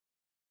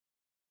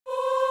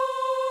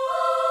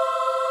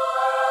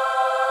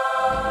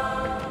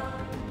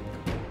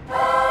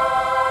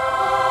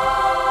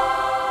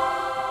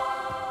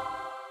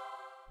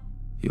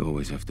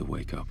always have to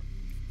wake up.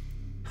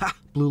 Ha!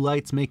 Blue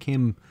lights make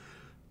him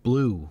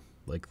blue,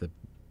 like the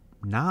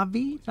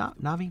Navi?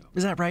 Navi?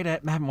 Is that right?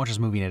 I haven't watched this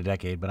movie in a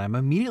decade, but I'm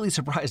immediately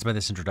surprised by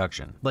this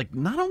introduction. Like,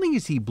 not only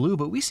is he blue,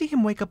 but we see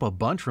him wake up a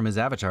bunch from his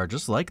avatar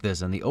just like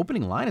this, and the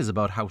opening line is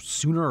about how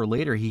sooner or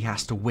later he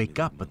has to wake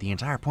up, but the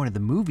entire point of the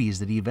movie is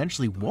that he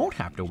eventually won't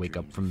have to wake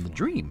up from the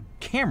dream.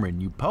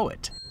 Cameron, you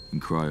poet. In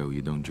cryo,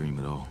 you don't dream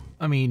at all.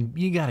 I mean,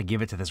 you gotta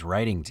give it to this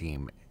writing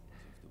team.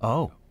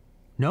 Oh.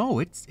 No,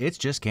 it's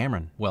just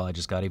Cameron. Well, I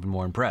just got even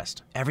more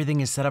impressed. Everything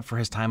is set up for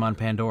his time on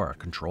Pandora.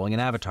 Controlling an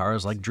avatar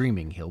is like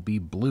dreaming. He'll be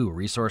blue,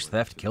 resource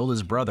theft killed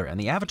his brother, and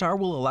the avatar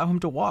will allow him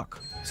to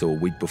walk. So a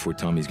week before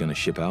Tommy's gonna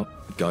ship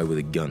out, the guy with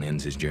a gun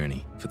ends his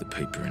journey for the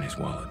paper in his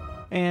wallet.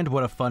 And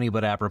what a funny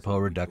but apropos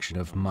reduction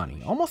of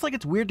money. Almost like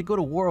it's weird to go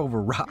to war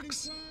over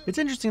rocks. It's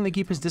interesting they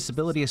keep his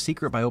disability a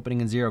secret by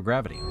opening in zero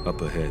gravity. Up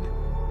ahead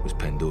was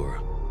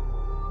Pandora.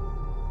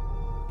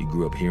 You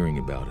grew up hearing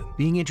about it.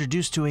 Being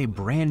introduced to a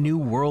brand new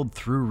world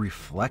through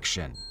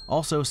reflection.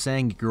 Also,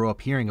 saying you grew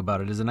up hearing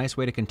about it is a nice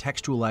way to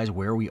contextualize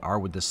where we are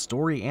with this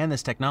story and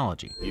this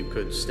technology. You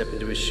could step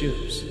into his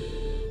shoes,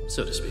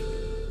 so to speak.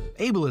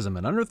 Ableism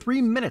in under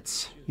 3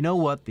 minutes. You know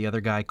what? The other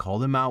guy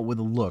called him out with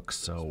a look,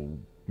 so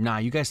nah,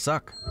 you guys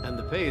suck. And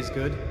the pay is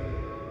good.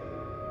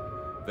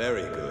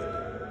 Very good.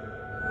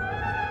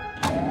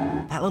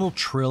 That little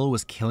trill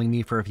was killing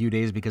me for a few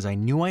days because I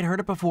knew I'd heard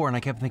it before and I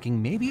kept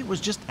thinking maybe it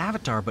was just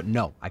Avatar, but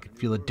no, I could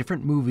feel a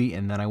different movie,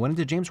 and then I went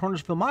into James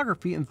Horner's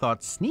filmography and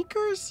thought,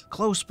 sneakers?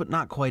 Close, but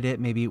not quite it.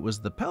 Maybe it was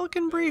the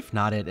Pelican Brief?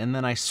 Not it. And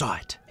then I saw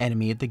it.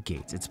 Enemy at the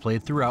Gates. It's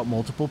played throughout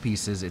multiple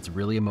pieces. It's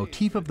really a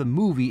motif of the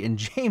movie, and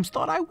James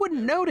thought I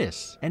wouldn't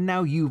notice. And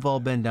now you've all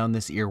been down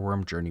this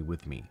earworm journey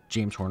with me.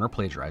 James Horner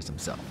plagiarized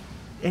himself.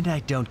 And I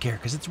don't care,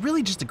 because it's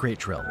really just a great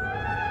trill.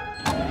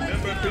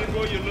 Remember,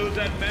 people, you lose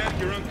that mask,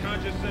 you're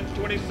unconscious in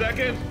 20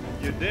 seconds,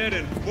 you're dead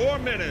in 4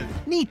 minutes.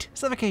 Neat.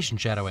 Suffocation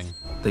shadowing.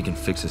 They can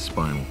fix his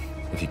spinal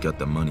if you got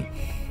the money,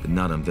 but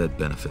not on vet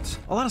benefits.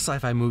 A lot of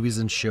sci-fi movies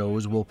and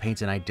shows will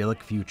paint an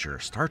idyllic future.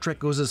 Star Trek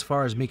goes as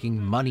far as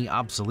making money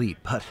obsolete,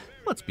 but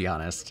let's be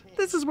honest,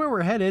 this is where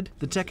we're headed.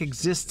 The tech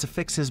exists to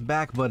fix his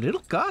back, but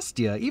it'll cost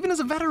you, even as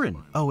a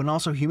veteran. Oh, and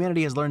also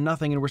humanity has learned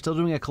nothing and we're still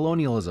doing a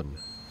colonialism.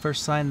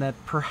 First sign that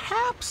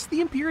perhaps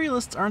the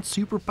imperialists aren't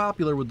super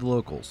popular with the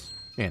locals.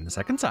 And the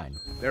second sign.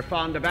 They're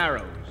fond of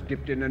arrows,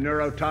 dipped in a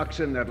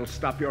neurotoxin that'll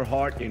stop your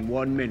heart in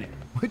 1 minute.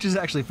 Which is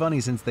actually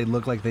funny since they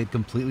look like they'd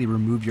completely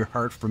remove your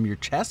heart from your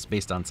chest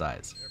based on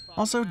size.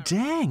 Also,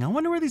 dang, I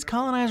wonder where these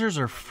colonizers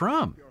are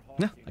from.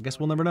 Yeah, I guess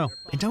we'll never know.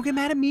 And don't get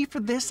mad at me for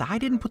this, I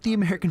didn't put the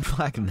American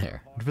flag in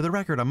there. And for the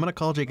record, I'm gonna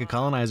call Jake a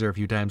colonizer a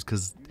few times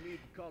because,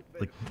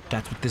 like,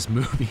 that's what this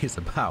movie is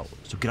about.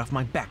 So get off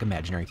my back,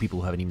 imaginary people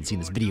who haven't even seen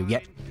this video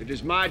yet. It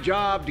is my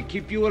job to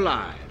keep you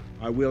alive.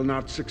 I will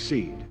not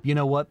succeed. You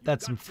know what?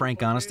 That's some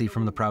frank honesty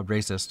from the proud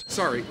racist.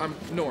 Sorry, I'm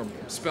Norm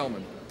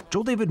Spellman.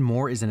 Joel David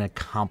Moore is an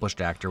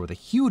accomplished actor with a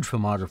huge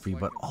filmography,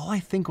 but all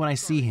I think when I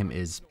see him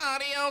is...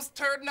 Adios,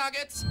 turd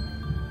nuggets!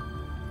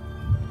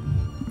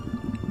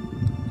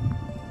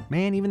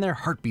 Man, even their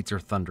heartbeats are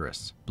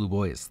thunderous. Blue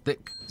Boy is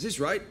thick. Is this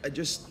right? I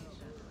just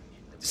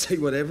say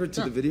whatever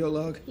to the video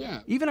log? Yeah.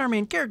 Even our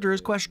main character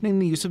is questioning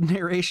the use of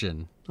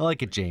narration. I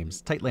like it,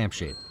 James. Tight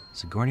lampshade.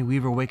 Sigourney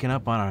Weaver waking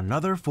up on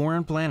another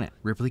foreign planet.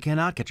 Ripley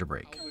cannot catch a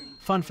break.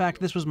 Fun fact,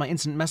 this was my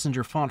instant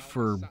messenger font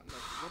for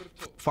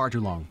far too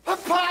long.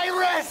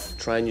 Papyrus!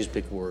 Try and use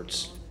big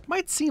words.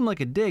 Might seem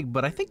like a dig,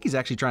 but I think he's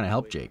actually trying to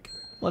help Jake.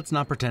 Let's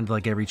not pretend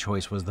like every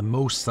choice was the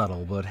most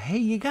subtle, but hey,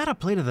 you gotta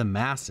play to the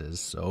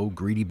masses. So,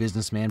 greedy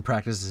businessman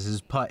practices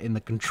his putt in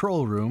the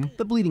control room,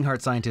 the bleeding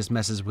heart scientist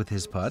messes with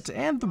his putt,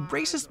 and the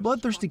racist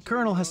bloodthirsty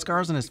colonel has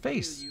scars on his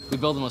face. We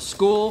build them a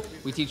school,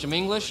 we teach them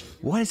English.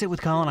 What is it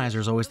with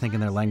colonizers always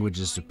thinking their language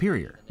is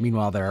superior?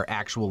 Meanwhile, there are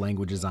actual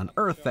languages on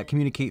Earth that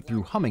communicate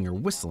through humming or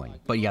whistling.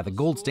 But yeah, the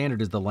gold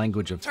standard is the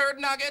language of Turd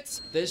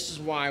nuggets! This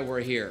is why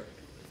we're here.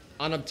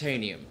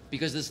 Unobtainium.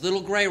 Because this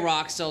little gray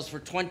rock sells for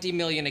 20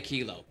 million a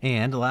kilo.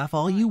 And laugh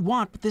all you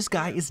want, but this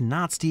guy is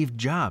not Steve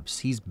Jobs.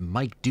 He's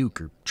Mike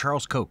Duke or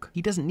Charles Koch.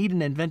 He doesn't need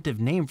an inventive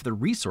name for the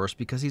resource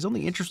because he's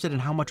only interested in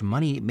how much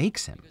money it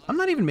makes him. I'm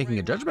not even making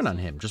a judgment on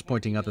him, just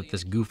pointing out that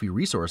this goofy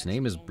resource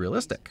name is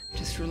realistic.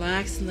 Just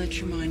relax and let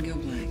your mind go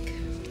blank.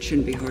 It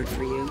shouldn't be hard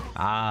for you.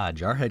 Ah,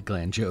 Jarhead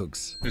Clan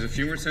jokes. There's a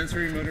few more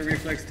sensory motor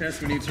reflex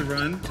tests we need to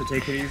run, so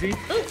take it easy.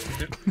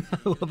 I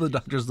love the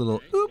doctor's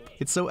little oop.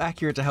 It's so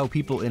accurate to how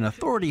people in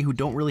authority who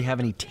don't really have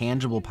any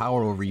tangible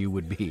power over you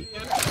would be.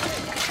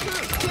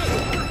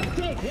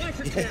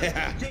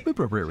 Yeah.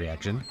 Appropriate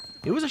reaction.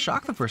 It was a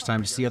shock the first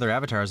time to see other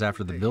avatars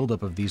after the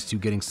buildup of these two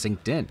getting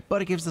synced in,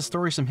 but it gives the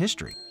story some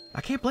history.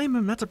 I can't blame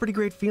him, that's a pretty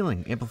great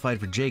feeling, amplified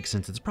for Jake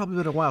since it's probably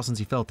been a while since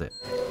he felt it.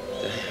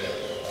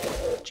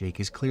 Jake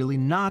is clearly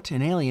not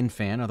an Alien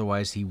fan,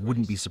 otherwise he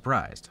wouldn't be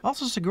surprised.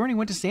 Also, Sigourney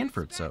went to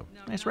Stanford, so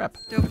nice rep.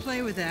 Don't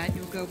play with that,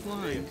 you'll go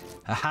blind.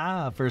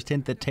 Haha, first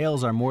hint that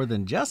tails are more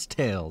than just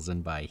tails,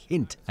 and by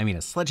hint, I mean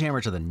a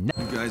sledgehammer to the neck.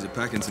 You guys are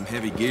packing some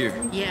heavy gear.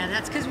 Yeah,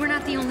 that's because we're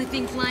not the only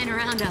thing flying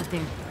around out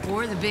there.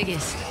 Or the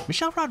biggest.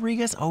 Michelle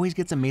Rodriguez always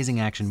gets amazing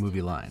action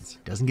movie lines.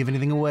 Doesn't give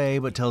anything away,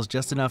 but tells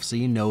just enough so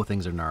you know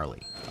things are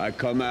gnarly. I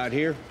come out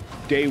here,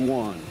 day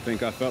one.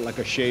 Think I felt like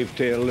a shaved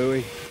tail,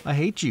 Louis? I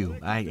hate you.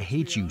 I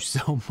hate you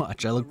so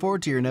much. I look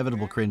forward to your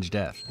inevitable cringe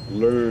death.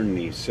 Learn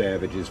these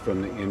savages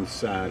from the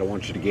inside. I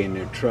want you to gain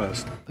their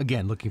trust.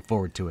 Again, looking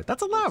forward to it.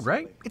 That's allowed,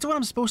 right? It's what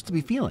I'm supposed to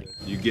be feeling.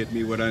 You get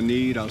me what I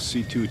need, I'll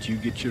see to it you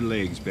get your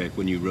legs back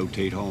when you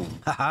rotate home.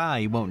 Haha,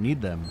 you won't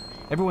need them.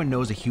 Everyone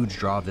knows a huge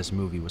draw of this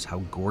movie was how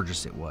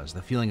gorgeous it was,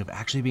 the feeling of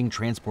actually being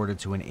transported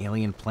to an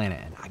alien planet,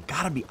 and I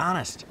gotta be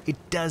honest, it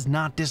does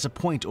not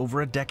disappoint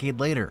over a decade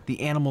later. The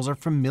animals are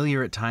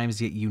familiar at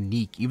times, yet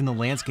unique. Even the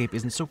landscape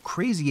isn't so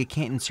crazy you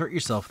can't insert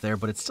yourself there,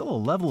 but it's still a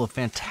level of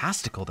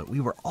fantastical that we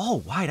were all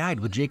wide-eyed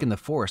with Jake in the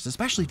forest,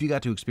 especially if you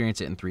got to experience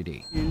it in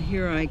 3D. And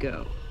here I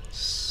go.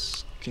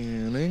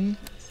 Scanning.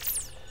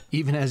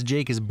 Even as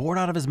Jake is bored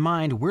out of his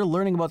mind, we're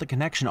learning about the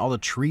connection all the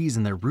trees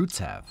and their roots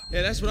have.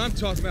 Yeah, that's what I'm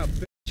talking about.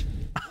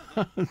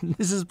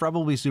 This is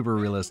probably super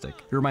realistic.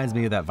 It reminds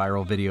me of that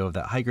viral video of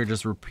that hiker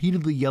just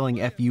repeatedly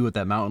yelling F you at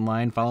that mountain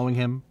lion following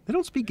him. They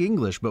don't speak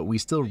English, but we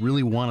still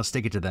really want to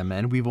stick it to them,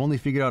 and we've only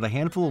figured out a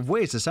handful of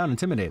ways to sound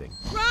intimidating.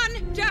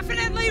 Run!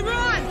 Definitely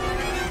run!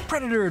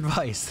 Predator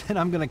advice, and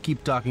I'm gonna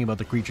keep talking about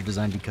the creature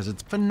design because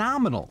it's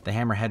phenomenal. The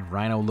hammerhead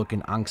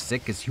rhino-looking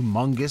Ankh-Sik is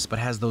humongous, but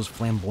has those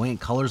flamboyant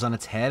colors on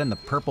its head, and the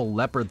purple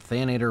leopard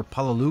Theanator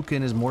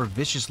Palulukan is more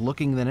vicious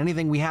looking than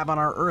anything we have on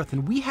our Earth,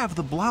 and we have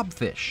the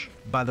blobfish.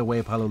 By the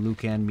way,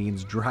 Palulukan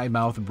means dry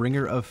mouth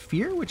bringer of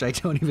fear, which I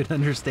don't even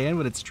understand,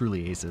 but it's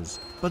truly aces.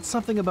 But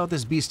something about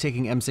this beast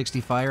taking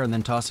M60 fire and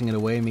then tossing it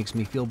away makes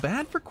me feel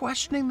bad for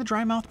questioning the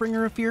dry mouth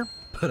bringer of fear.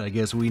 But I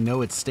guess we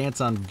know its stance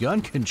on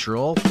gun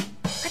control.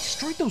 I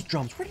destroyed those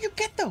drums. Where do you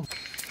get those?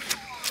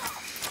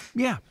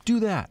 Yeah, do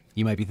that.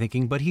 You might be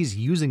thinking, but he's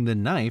using the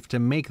knife to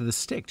make the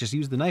stick. Just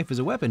use the knife as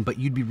a weapon, but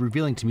you'd be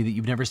revealing to me that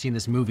you've never seen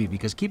this movie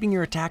because keeping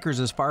your attackers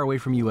as far away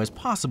from you as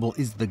possible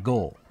is the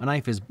goal. A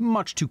knife is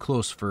much too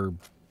close for,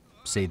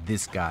 say,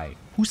 this guy,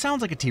 who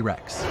sounds like a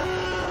T-Rex.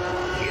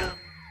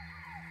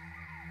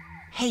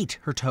 Hate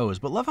her toes,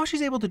 but love how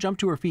she's able to jump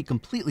to her feet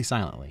completely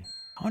silently.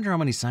 I wonder how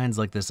many signs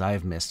like this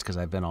I've missed because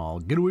I've been all,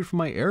 get away from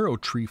my arrow,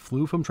 tree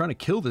floof, I'm trying to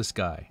kill this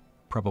guy.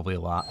 Probably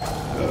a lot.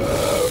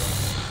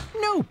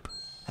 Nope.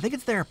 I think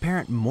it's their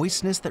apparent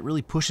moistness that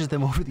really pushes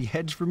them over the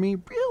edge for me.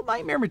 Real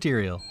nightmare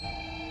material.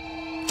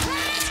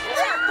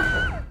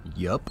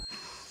 Yup.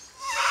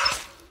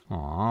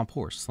 Aw,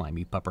 poor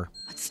slimy pupper.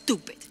 But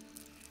stupid.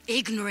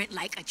 Ignorant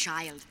like a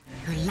child.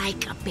 You're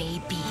like a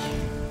baby.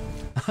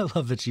 I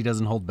love that she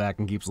doesn't hold back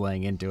and keeps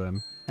laying into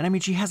him. And I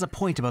mean, she has a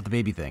point about the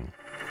baby thing.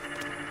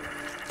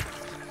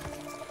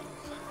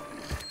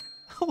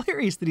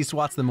 Hilarious that he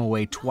swats them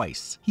away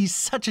twice. He's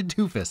such a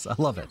doofus.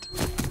 I love it.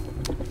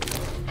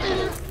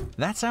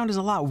 That sound is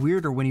a lot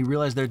weirder when you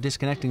realize they're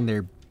disconnecting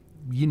their,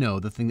 you know,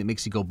 the thing that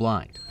makes you go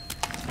blind.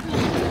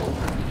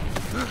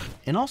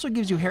 And also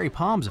gives you hairy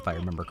palms, if I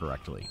remember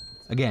correctly.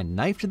 Again,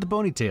 knife to the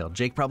ponytail.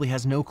 Jake probably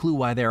has no clue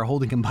why they are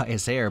holding him by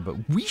his hair, but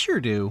we sure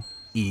do.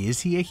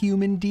 Is he a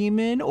human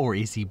demon, or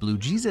is he Blue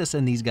Jesus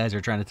and these guys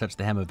are trying to touch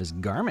the hem of his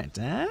garment,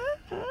 huh?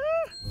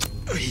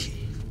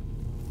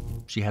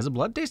 She has a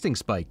blood tasting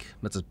spike.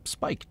 That's a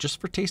spike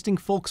just for tasting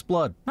folks'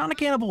 blood. Not in a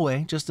cannibal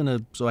way, just in a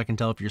so I can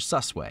tell if you're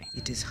sus way.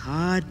 It is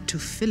hard to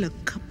fill a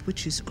cup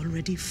which is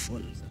already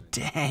full.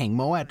 Dang,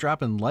 Moat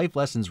dropping life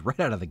lessons right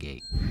out of the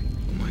gate.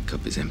 My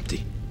cup is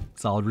empty.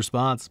 Solid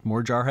response.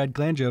 More Jarhead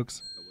clan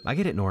jokes. I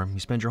get it, Norm. You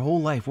spend your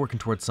whole life working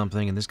towards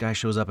something, and this guy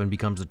shows up and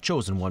becomes the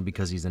chosen one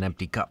because he's an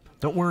empty cup.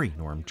 Don't worry,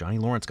 Norm. Johnny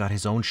Lawrence got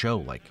his own show,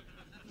 like,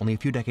 only a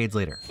few decades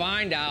later.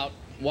 Find out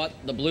what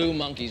the blue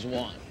monkeys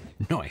want.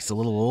 Nice, a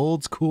little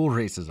old school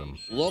racism.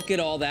 Look at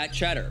all that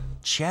cheddar.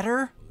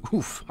 Cheddar?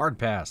 Oof, hard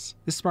pass.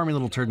 This smarmy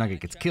little turd nugget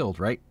gets killed,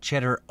 right?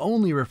 Cheddar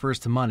only refers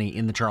to money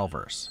in the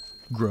Charleverse.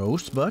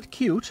 Gross, but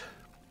cute.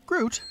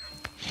 Groot.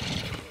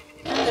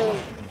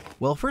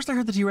 Well, first I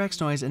heard the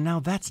T-Rex noise, and now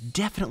that's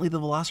definitely the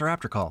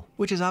Velociraptor call,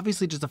 which is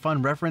obviously just a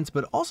fun reference,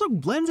 but also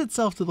blends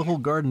itself to the whole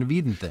Garden of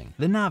Eden thing.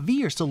 The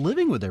Na'vi are still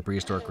living with their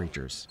prehistoric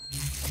creatures.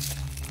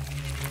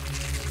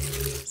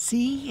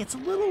 See, it's a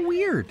little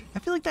weird. I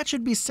feel like that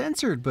should be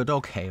censored, but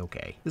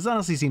okay. This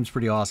honestly seems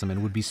pretty awesome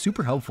and would be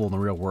super helpful in the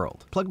real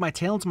world. Plug my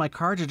tail into my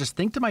car to just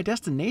think to my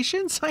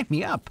destination? Sign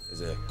me up. Is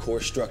a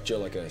core structure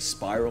like a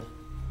spiral?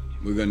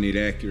 We're gonna need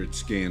accurate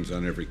scans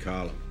on every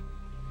column.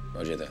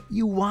 Roger that.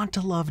 You want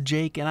to love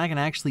Jake, and I can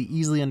actually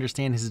easily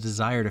understand his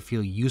desire to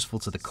feel useful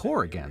to the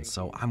core again,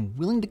 so I'm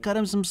willing to cut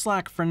him some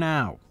slack for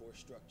now.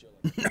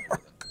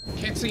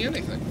 Can't see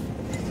anything.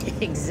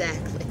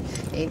 Exactly.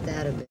 Ain't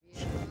that a bitch?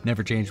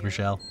 Never change,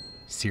 Michelle.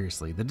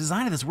 Seriously, the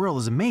design of this world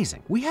is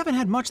amazing. We haven't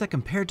had much that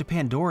compared to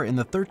Pandora in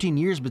the 13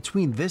 years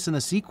between this and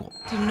the sequel.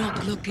 Do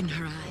not look in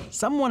her eyes.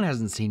 Someone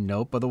hasn't seen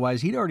Nope,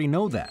 otherwise he'd already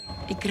know that.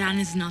 A gran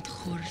is not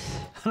horse.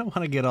 I don't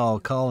want to get all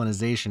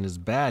colonization is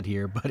bad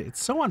here, but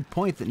it's so on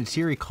point that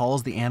Neytiri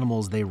calls the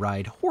animals they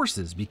ride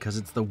horses because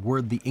it's the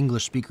word the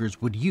English speakers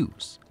would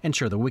use. And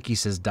sure, the wiki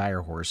says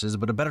dire horses,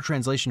 but a better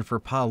translation for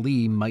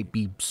Pali might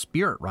be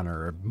spirit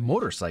runner or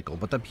motorcycle,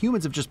 but the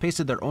humans have just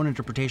pasted their own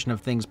interpretation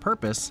of things'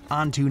 purpose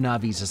onto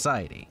Na'vi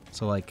society.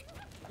 So like,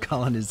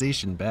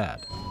 colonization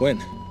bad. When?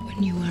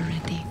 When you are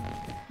ready.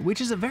 Which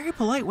is a very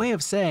polite way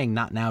of saying,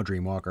 not now,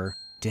 Dreamwalker.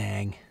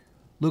 Dang.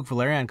 Luke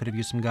Valerian could have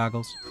used some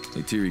goggles.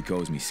 Neytiri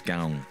calls me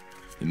Scown.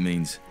 It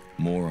means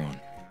moron.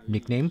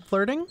 Nickname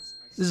flirting?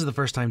 This is the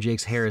first time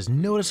Jake's hair is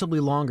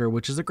noticeably longer,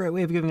 which is a great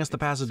way of giving us the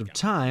passage of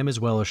time, as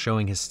well as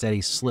showing his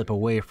steady slip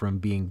away from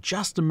being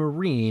just a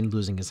Marine,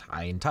 losing his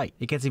high and tight.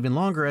 It gets even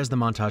longer as the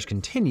montage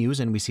continues,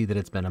 and we see that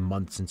it's been a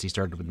month since he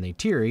started with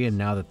Neytiri, and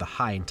now that the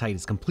high and tight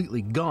is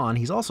completely gone,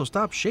 he's also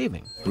stopped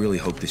shaving. Really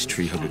hope this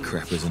tree hugger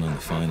crap isn't on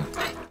the final.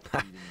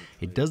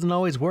 It doesn't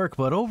always work,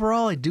 but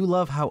overall I do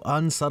love how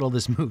unsubtle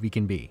this movie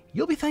can be.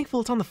 You'll be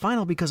thankful it's on the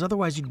final because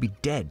otherwise you'd be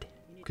dead,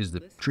 because the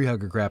tree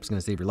hugger crap's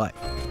gonna save your life.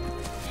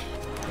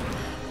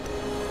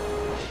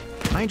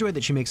 I enjoyed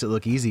that she makes it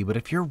look easy, but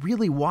if you're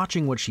really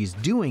watching what she's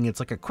doing, it's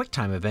like a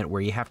QuickTime event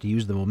where you have to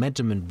use the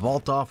momentum and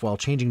vault off while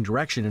changing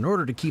direction in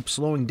order to keep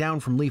slowing down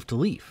from leaf to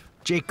leaf.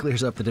 Jake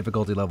clears up the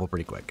difficulty level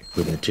pretty quick.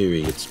 With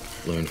Neytiri,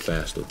 it's learn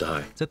fast or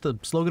die. Is that the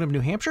slogan of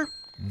New Hampshire?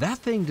 That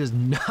thing does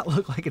not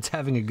look like it's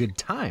having a good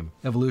time.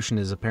 Evolution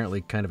is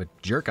apparently kind of a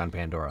jerk on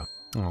Pandora.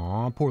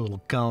 Aw, poor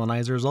little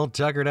colonizer is all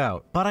tuckered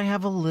out. But I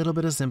have a little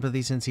bit of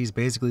sympathy since he's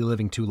basically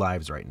living two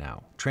lives right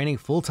now. Training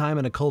full-time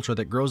in a culture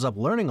that grows up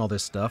learning all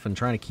this stuff and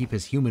trying to keep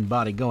his human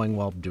body going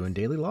while doing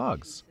daily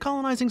logs.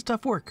 Colonizing's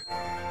tough work.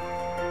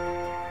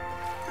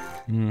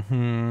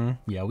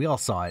 Yeah, we all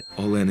saw it.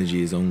 All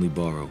energy is only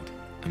borrowed,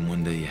 and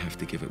one day you have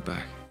to give it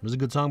back. There's a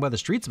good song by The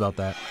Streets about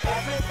that.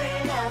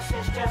 Everything else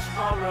is just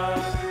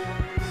borrowed.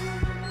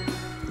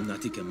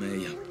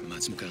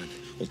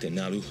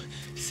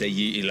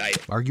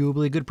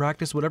 Arguably a good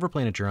practice, whatever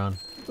planet you're on.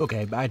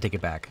 Okay, I take it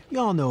back.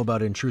 Y'all know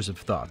about intrusive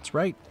thoughts,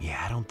 right?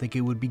 Yeah, I don't think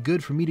it would be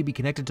good for me to be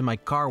connected to my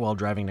car while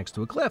driving next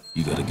to a cliff.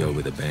 You gotta go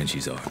where the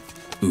banshees are.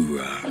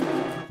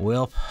 Hoorah.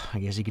 Well, I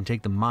guess you can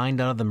take the mind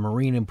out of the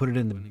Marine and put it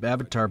in the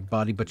Avatar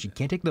body, but you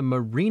can't take the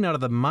Marine out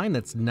of the mind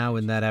that's now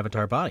in that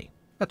Avatar body.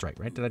 That's right?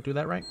 Did I do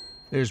that right?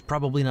 There's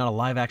probably not a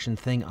live-action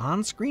thing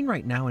on screen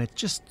right now, and it's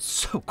just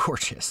so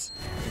gorgeous.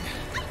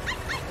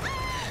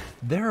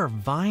 There are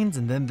vines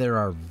and then there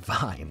are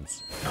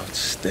vines.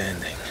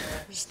 Outstanding.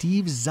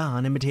 Steve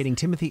Zahn imitating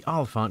Timothy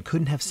Oliphant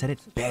couldn't have said it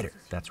better.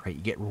 That's right,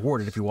 you get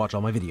rewarded if you watch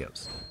all my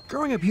videos.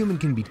 Growing up human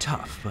can be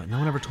tough, but no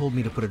one ever told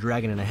me to put a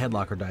dragon in a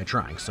headlock or die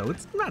trying, so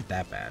it's not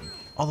that bad.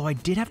 Although I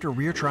did have to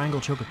rear triangle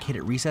choke a kid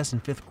at recess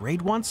in 5th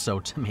grade once, so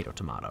tomato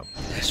tomato.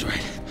 That's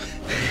right.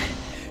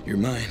 You're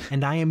mine.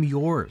 And I am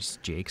yours,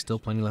 Jake. Still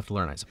plenty left to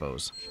learn, I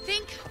suppose.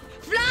 Think,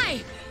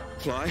 fly!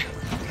 Fly?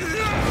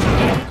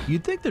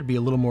 You'd think there'd be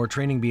a little more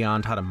training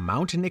beyond how to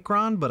mount an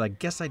Ikron, but I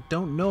guess I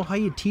don't know how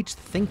you teach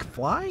Think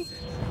Fly?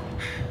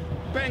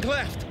 Bank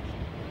left!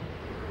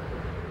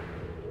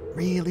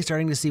 Really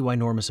starting to see why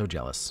Norma's so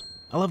jealous.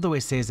 I love the way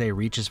Seize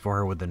reaches for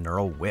her with the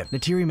neural whip.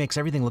 Neytiri makes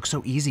everything look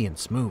so easy and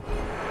smooth.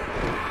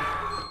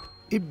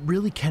 It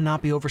really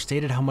cannot be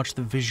overstated how much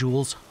the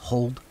visuals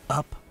hold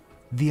up.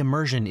 The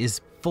immersion is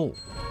full.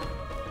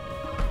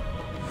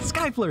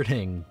 Sky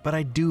flirting, but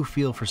I do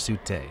feel for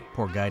Sute.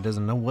 Poor guy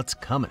doesn't know what's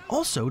coming.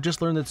 Also,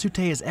 just learned that Sute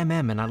is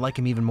MM and I like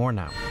him even more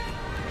now.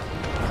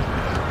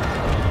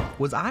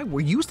 Were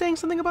you saying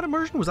something about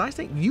immersion?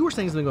 You were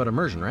saying something about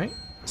immersion, right?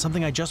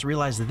 Something I just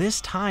realized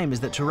this time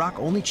is that Turok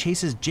only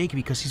chases Jake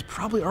because he's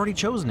probably already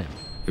chosen him.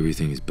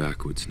 Everything is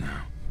backwards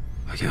now.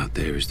 Like out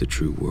there is the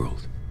true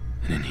world,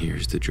 and in here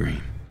is the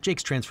dream.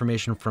 Jake's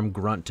transformation from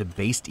grunt to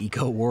based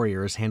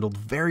eco-warrior is handled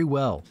very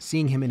well.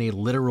 Seeing him in a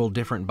literal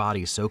different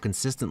body so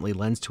consistently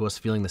lends to us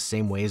feeling the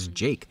same way as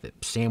Jake, that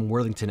Sam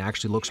Worthington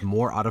actually looks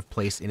more out of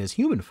place in his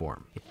human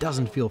form. It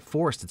doesn't feel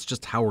forced, it's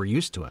just how we're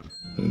used to him.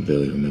 I can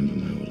barely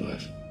remember my whole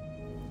life.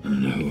 I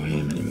don't know who I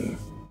am anymore.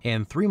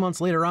 And 3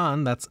 months later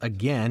on, that's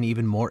again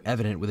even more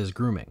evident with his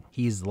grooming.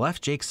 He's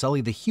left Jake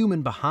Sully the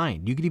human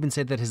behind. You could even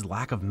say that his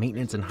lack of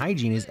maintenance and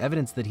hygiene is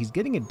evidence that he's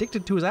getting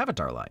addicted to his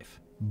avatar life.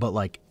 But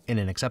like, in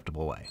an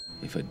acceptable way.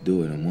 If I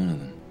do it, I'm one of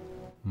them.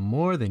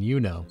 More than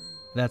you know.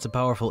 That's a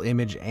powerful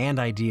image and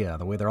idea,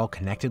 the way they're all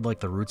connected like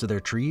the roots of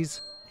their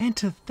trees. And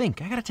to think,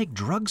 I gotta take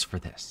drugs for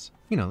this.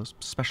 You know, those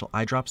special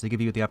eye drops they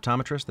give you at the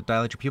optometrist that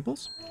dilate your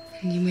pupils?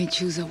 And you may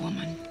choose a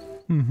woman.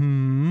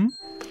 Mm-hmm.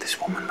 But this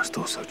woman must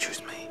also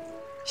choose me.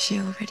 She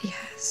already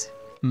has.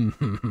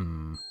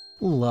 Mm-hmm.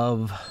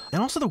 Love.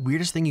 And also the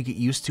weirdest thing you get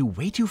used to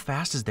way too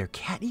fast is their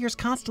cat ears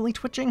constantly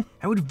twitching.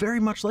 I would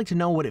very much like to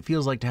know what it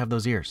feels like to have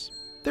those ears.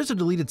 There's a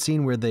deleted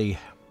scene where they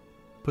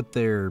put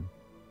their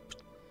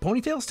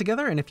ponytails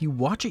together, and if you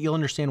watch it, you'll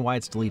understand why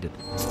it's deleted.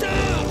 Stop!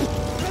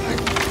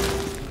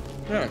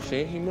 Yeah,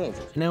 see, he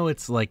moved. I know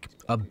it's like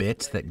a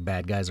bit that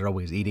bad guys are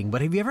always eating,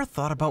 but have you ever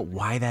thought about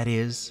why that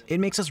is?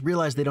 It makes us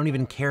realize they don't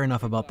even care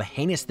enough about the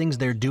heinous things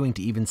they're doing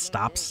to even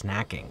stop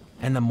snacking.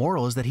 And the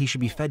moral is that he should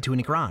be fed to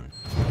an Ikran.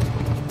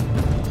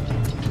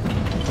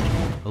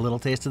 A little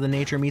taste of the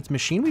nature meets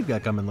machine we've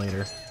got coming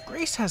later.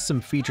 Grace has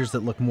some features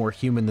that look more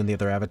human than the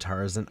other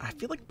avatars, and I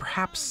feel like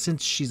perhaps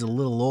since she's a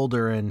little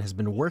older and has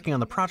been working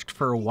on the project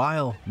for a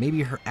while,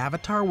 maybe her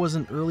avatar was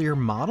an earlier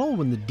model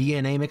when the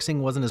DNA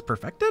mixing wasn't as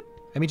perfected?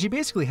 I mean, she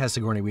basically has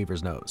Sigourney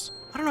Weaver's nose.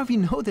 I don't know if you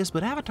know this,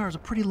 but Avatar is a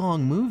pretty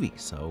long movie,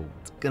 so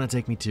it's gonna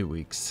take me 2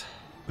 weeks.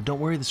 But don't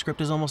worry, the script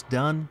is almost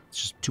done.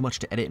 It's just too much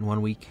to edit in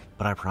 1 week.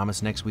 But I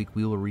promise next week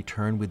we will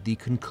return with the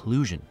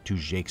conclusion to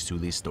Jake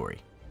Sully's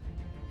story.